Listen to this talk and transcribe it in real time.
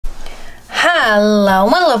Hello,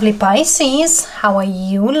 my lovely Pisces. How are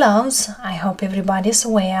you, loves? I hope everybody's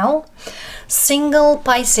well. Single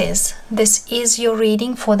Pisces, this is your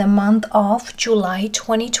reading for the month of July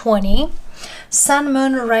 2020. Sun,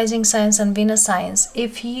 Moon, Rising Signs, and Venus Signs.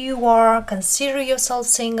 If you are consider yourself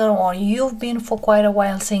single, or you've been for quite a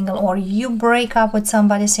while single, or you break up with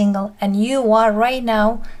somebody single, and you are right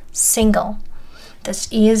now single, this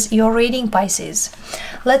is your reading, Pisces.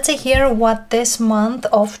 Let's hear what this month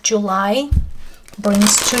of July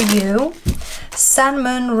brings to you. Sun,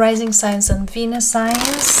 Moon, Rising Signs, and Venus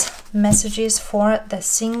Signs. Messages for the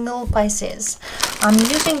single Pisces. I'm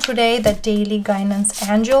using today the daily guidance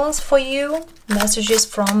angels for you. Messages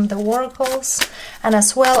from the oracles. And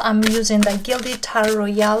as well, I'm using the Gilded Tarot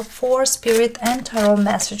Royale for spirit and tarot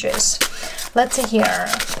messages. Let's hear,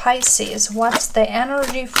 Pisces, what's the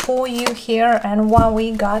energy for you here and what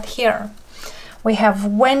we got here? We have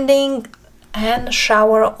wedding and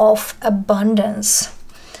shower of abundance.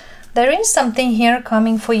 There is something here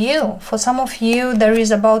coming for you. For some of you, there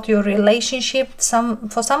is about your relationship.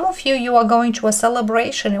 For some of you, you are going to a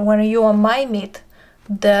celebration where you might meet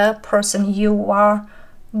the person you are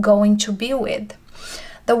going to be with.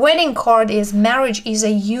 The wedding card is marriage is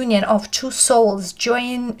a union of two souls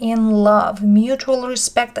joined in love, mutual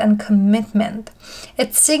respect, and commitment.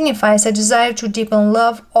 It signifies a desire to deepen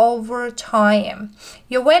love over time.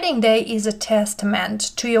 Your wedding day is a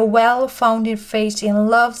testament to your well-founded faith in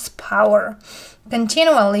love's power.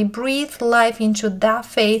 Continually breathe life into that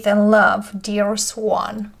faith and love, dear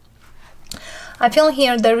swan. I feel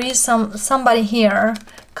here there is somebody here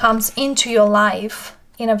comes into your life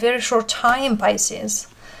in a very short time, Pisces.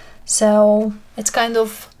 So it's kind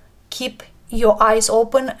of keep your eyes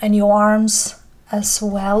open and your arms as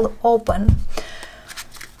well open.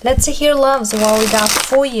 Let's see here, loves, what we got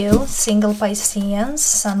for you, single Pisceans,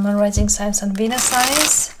 Sun, Moon, Rising Signs, and Venus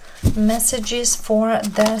Signs. Messages for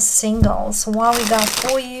the singles. What we got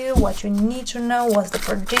for you, what you need to know, what's the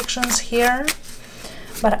predictions here.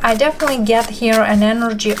 But I definitely get here an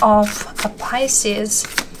energy of a Pisces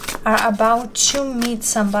are about to meet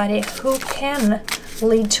somebody who can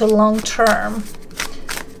lead to long term.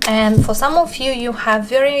 And for some of you, you have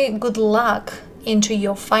very good luck into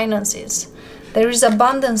your finances. There is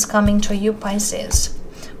abundance coming to you, Pisces.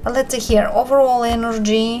 But let's see here, overall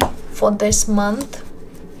energy for this month.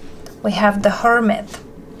 We have the Hermit.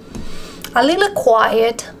 A little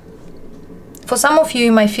quiet. For some of you,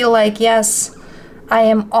 you might feel like, yes, I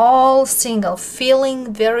am all single,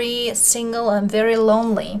 feeling very single and very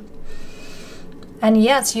lonely. And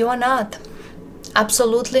yes, you are not.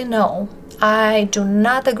 Absolutely no. I do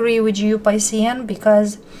not agree with you, Piscean,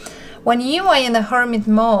 because when you are in the hermit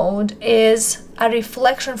mode is a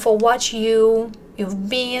reflection for what you've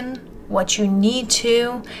been, what you need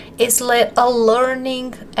to. It's like a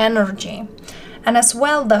learning energy. And as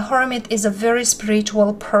well, the hermit is a very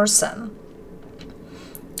spiritual person.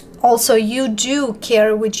 Also, you do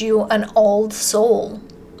carry with you an old soul.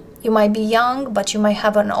 You might be young, but you might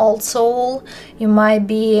have an old soul. You might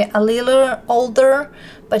be a little older,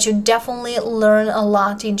 but you definitely learn a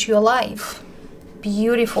lot into your life.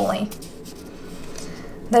 Beautifully.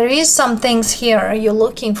 There is some things here you're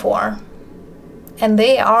looking for, and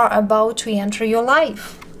they are about to enter your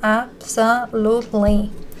life.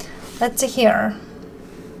 Absolutely. Let's see here.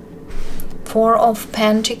 Four of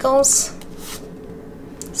Pentacles,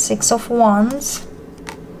 Six of Wands,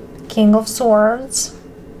 King of Swords,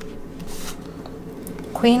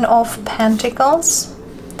 Queen of Pentacles,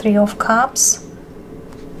 Three of Cups,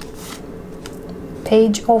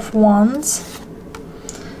 Page of Wands,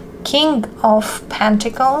 King of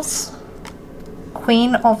Pentacles,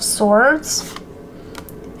 Queen of Swords,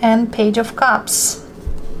 and Page of Cups.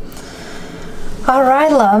 All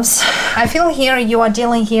right, loves. I feel here you are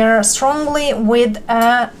dealing here strongly with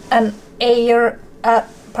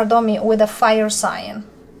with a fire sign,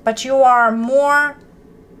 but you are more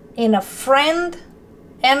in a friend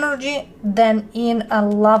energy than in a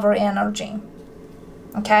lover energy.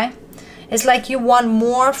 Okay, it's like you want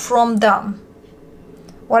more from them.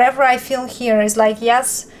 Whatever I feel here is like,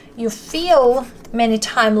 yes, you feel many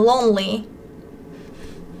times lonely,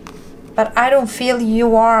 but I don't feel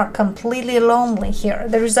you are completely lonely here.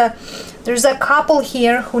 There's a couple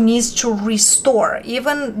here who needs to restore.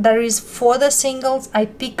 Even there is for the singles, I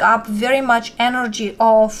pick up very much energy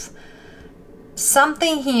of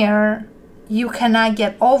something here. You cannot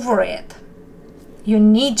get over it. You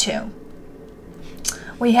need to.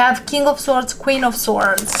 We have King of Swords, Queen of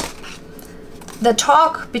Swords. The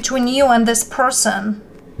talk between you and this person,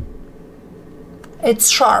 it's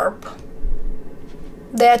sharp.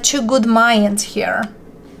 There are two good minds here.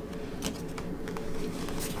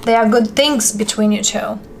 There are good things between you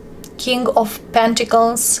two. King of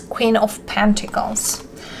Pentacles, Queen of Pentacles.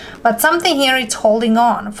 But something here is holding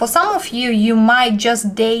on. For some of you, you might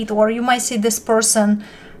just date, or you might see this person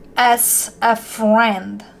as a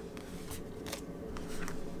friend.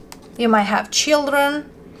 You might have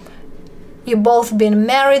children. You both been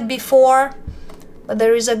married before. But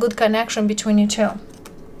there is a good connection between you two.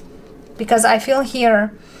 Because I feel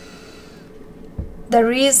here,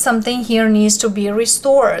 there is something here needs to be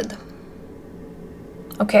restored.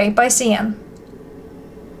 Okay, Piscean.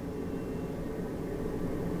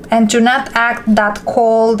 And to not act that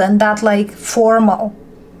cold and that like formal.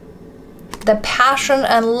 The passion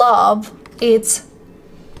and love, it's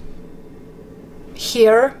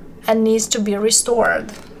here and needs to be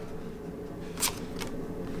restored.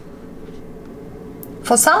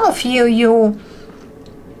 For some of you,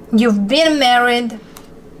 you've been married,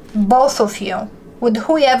 both of you, with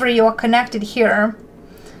whoever you are connected here.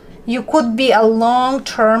 You could be a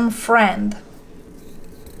long-term friend.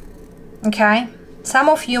 Okay? Some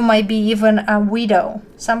of you might be even a widow.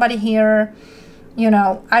 Somebody here, you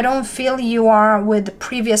know, I don't feel you are with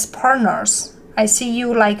previous partners. I see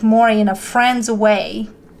you like more in a friend's way.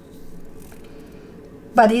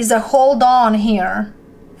 But it's a hold on here.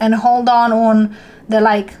 And hold on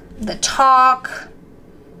the talk,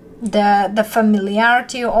 the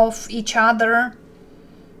familiarity of each other.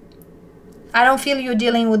 I don't feel you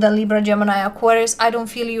dealing with the Libra, Gemini, Aquarius. I don't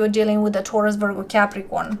feel you dealing with the Taurus, Virgo,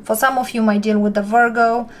 Capricorn. For some of you might deal with the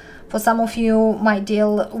Virgo. For some of you might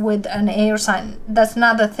deal with an air sign. That's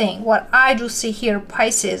not the thing. What I do see here,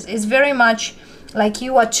 Pisces, is very much like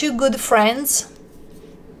you are two good friends.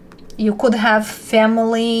 You could have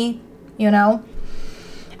family, you know.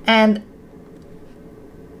 And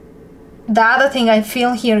the other thing I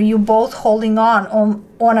feel here, you both holding on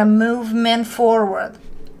a movement forward.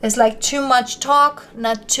 It's like too much talk,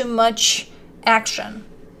 not too much action.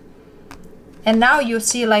 And now you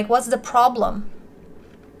see like, what's the problem?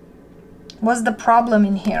 What's the problem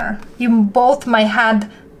in here? You both might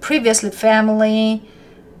had previously family,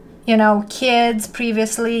 you know, kids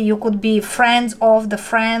previously. You could be friends of the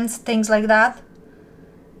friends, things like that.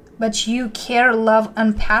 But you care, love,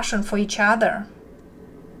 and passion for each other.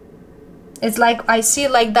 It's like, I see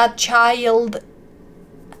like that child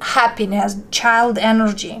happiness, child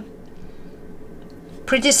energy.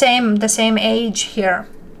 Pretty the same age here.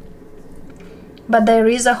 But there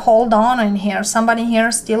is a hold on in here. Somebody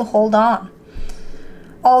here still hold on.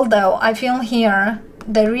 Although I feel here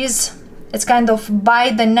there is, it's kind of by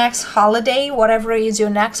the next holiday, whatever is your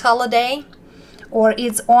next holiday, or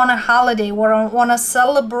it's on a holiday or on a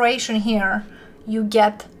celebration here, you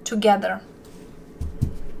get together.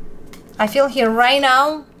 I feel here right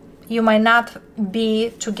now, you might not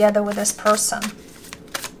be together with this person.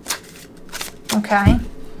 Okay?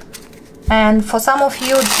 And for some of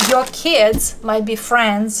you, your kids might be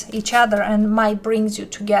friends, each other, and might bring you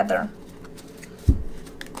together.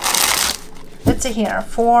 Let's see here.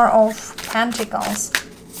 4 of Pentacles.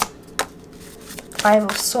 5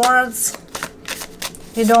 of Swords.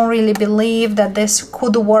 You don't really believe that this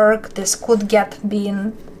could work. This could get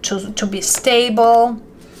to be stable.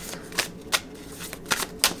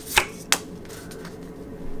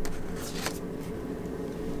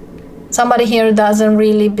 Somebody here doesn't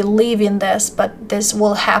really believe in this, but this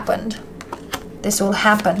will happen. This will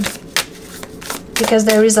happen. Because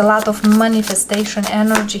there is a lot of manifestation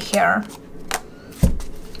energy here.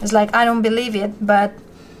 It's like, I don't believe it, but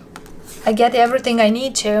I get everything I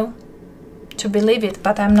need to believe it,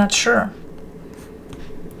 but I'm not sure.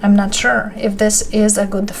 I'm not sure if this is a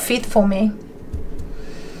good fit for me.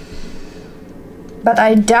 But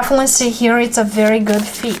I definitely see here it's a very good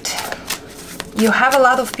fit. You have a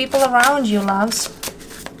lot of people around you, loves.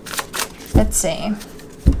 Let's see.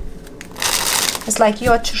 It's like you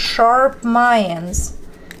are two sharp minds.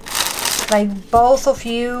 Like both of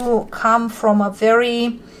you come from a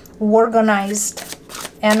very organized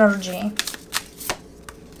energy.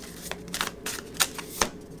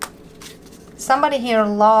 Somebody here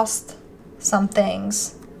lost some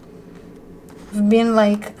things. Been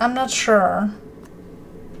like, I'm not sure.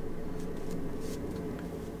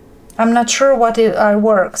 I'm not sure what I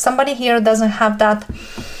work. Somebody here doesn't have that,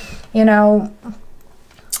 you know,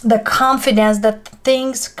 the confidence that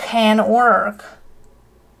things can work.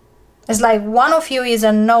 It's like one of you is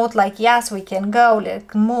a note like, yes, we can go,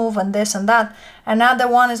 like move and this and that. Another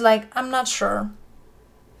one is like, I'm not sure.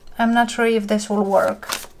 I'm not sure if this will work.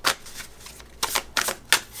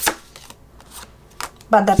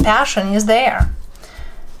 But the passion is there.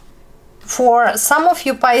 For some of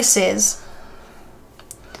you Pisces,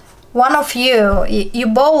 one of you, you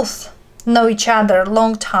both know each other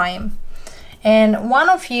long time, and one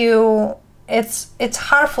of you, it's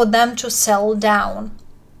hard for them to settle down,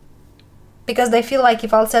 because they feel like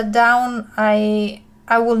if I'll settle down, I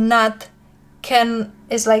will not can,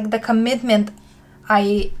 it's like the commitment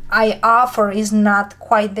I offer is not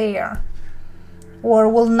quite there, or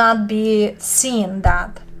will not be seen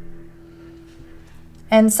that.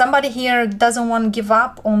 And somebody here doesn't want to give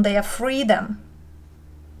up on their freedom.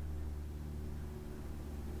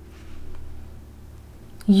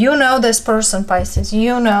 You know this person, Pisces.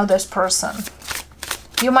 You know this person.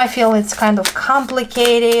 You might feel it's kind of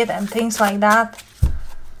complicated and things like that.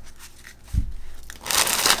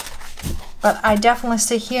 But I definitely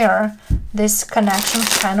see here this connection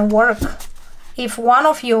kind of work. If one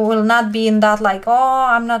of you will not be in that like, oh,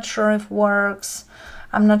 I'm not sure if it works,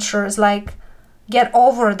 I'm not sure, it's like, get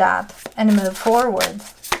over that and move forward.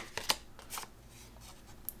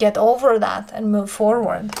 Get over that and move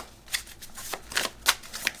forward.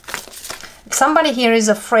 Somebody here is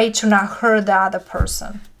afraid to not hurt the other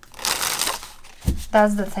person.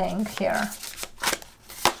 That's the thing here.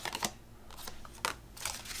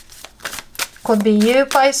 Could be you,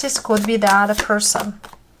 Pisces, could be the other person.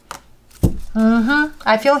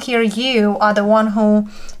 I feel here you are the one who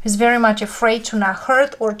is very much afraid to not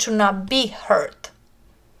hurt or to not be hurt.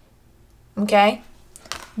 Okay?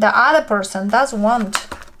 The other person does want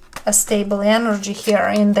a stable energy here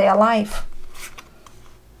in their life.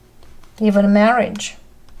 Even marriage.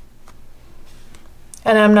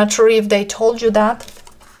 And I'm not sure if they told you that.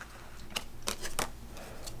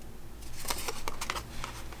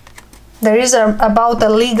 There is about a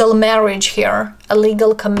legal marriage here, a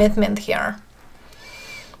legal commitment here.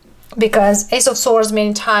 Because Ace of Swords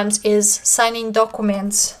many times is signing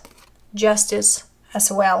documents, justice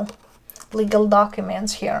as well. Legal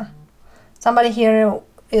documents here. Somebody here,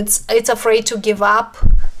 it's afraid to give up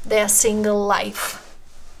their single life.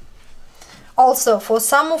 Also, for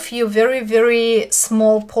some of you, very, very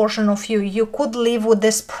small portion of you, you could live with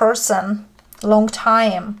this person long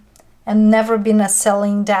time and never been a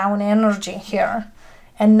selling down energy here.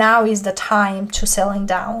 And now is the time to selling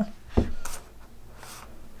down.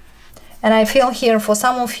 And I feel here for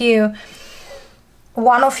some of you,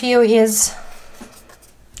 one of you is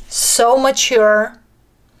so mature.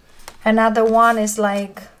 Another one is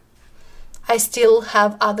like, I still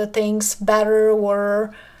have other things better,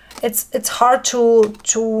 or it's hard to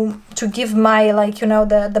give my, like, you know,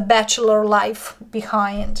 the bachelor life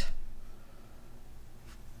behind.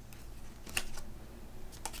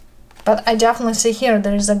 But I definitely see here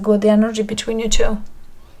there is a good energy between you two.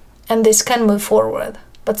 And this can move forward.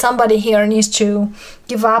 But somebody here needs to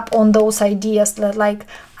give up on those ideas that like,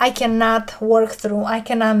 I cannot work through, I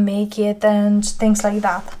cannot make it, and things like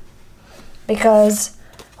that. Because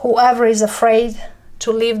whoever is afraid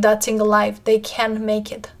to live that single life, they can't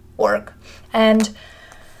make it work. And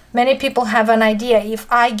many people have an idea,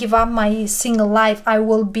 if I give up my single life, I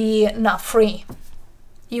will be not free.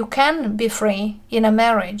 You can be free in a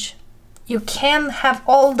marriage. You can have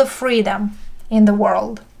all the freedom in the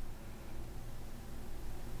world.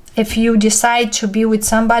 If you decide to be with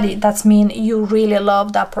somebody, that means you really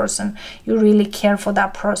love that person. You really care for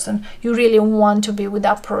that person. You really want to be with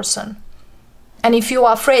that person. And if you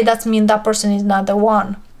are afraid, that means that person is not the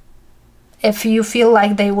one. If you feel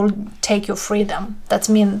like they will take your freedom, that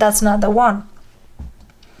means that's not the one.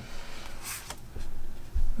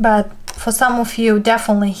 But for some of you,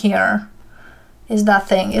 definitely here is that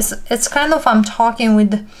thing. It's kind of, I'm talking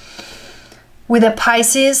with a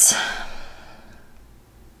Pisces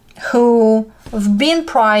who have been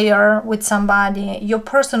prior with somebody. Your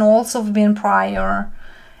person also have been prior.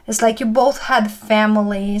 It's like you both had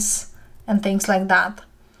families and things like that.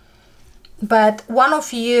 But one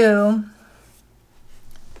of you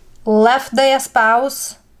left their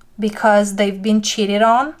spouse because they've been cheated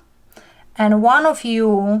on, and one of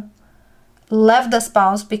you left the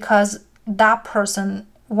spouse because that person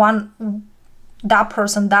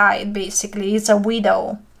died. Basically, it's a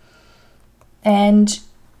widow, and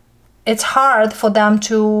it's hard for them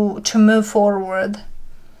to move forward.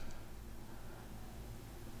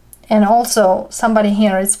 And also somebody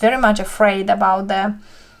here is very much afraid about the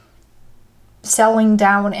selling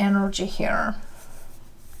down energy here.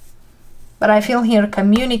 But I feel here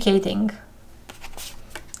communicating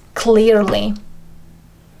clearly,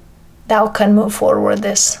 thou can move forward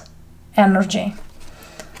this energy.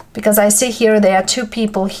 Because I see here there are two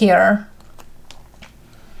people here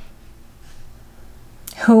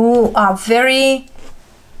who are very,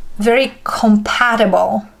 very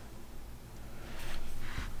compatible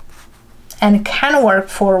and can work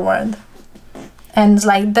forward. And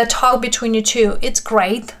like the talk between you two, it's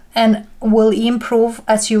great. and will improve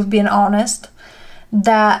as you've been honest.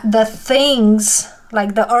 The things,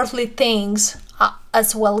 like the earthly things, are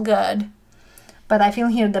as well good. But I feel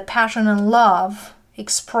here the passion and love,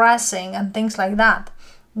 expressing and things like that,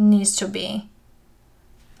 needs to be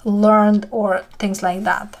learned or things like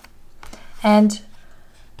that. And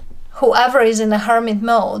whoever is in a hermit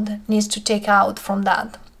mode needs to take out from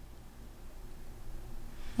that.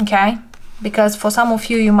 Okay? Because for some of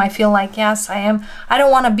you, you might feel like, yes, I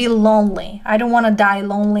don't want to be lonely. I don't want to die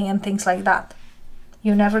lonely and things like that.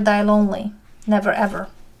 You never die lonely. Never, ever.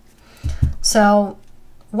 So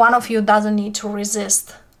one of you doesn't need to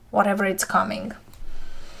resist whatever it's coming.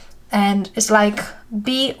 And it's like,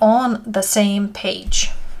 be on the same page.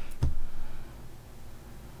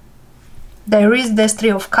 There is this Three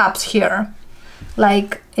of Cups here.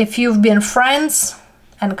 Like, if you've been friends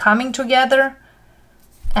and coming together,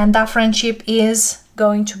 and that friendship is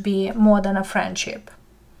going to be more than a friendship.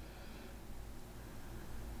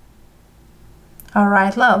 All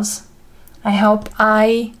right, loves. I hope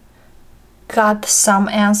I got some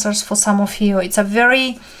answers for some of you. It's a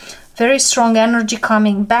very, very strong energy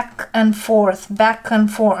coming back and forth, back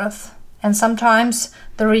and forth. And sometimes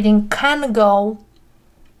the reading can go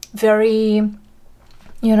very,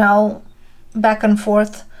 you know, back and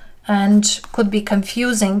forth and could be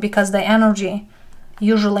confusing because the energy,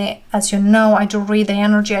 usually, as you know, I do read the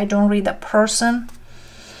energy, I don't read the person.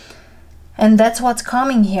 And that's what's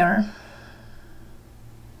coming here.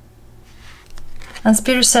 And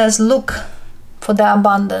Spirit says, look for the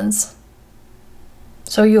abundance.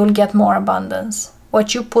 So you'll get more abundance.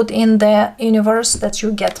 What you put in the universe, that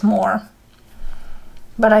you get more.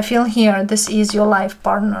 But I feel here, this is your life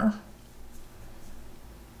partner.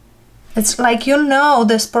 It's like you know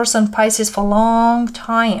this person, Pisces, for a long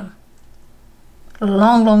time.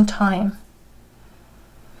 Long, long time.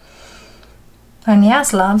 And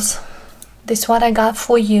yes, loves, this is what I got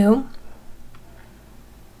for you.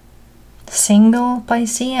 Single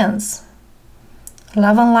Pisceans.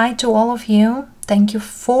 Love and light to all of you. Thank you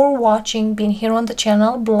for watching, being here on the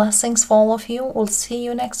channel. Blessings for all of you. We'll see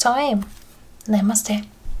you next time. Namaste.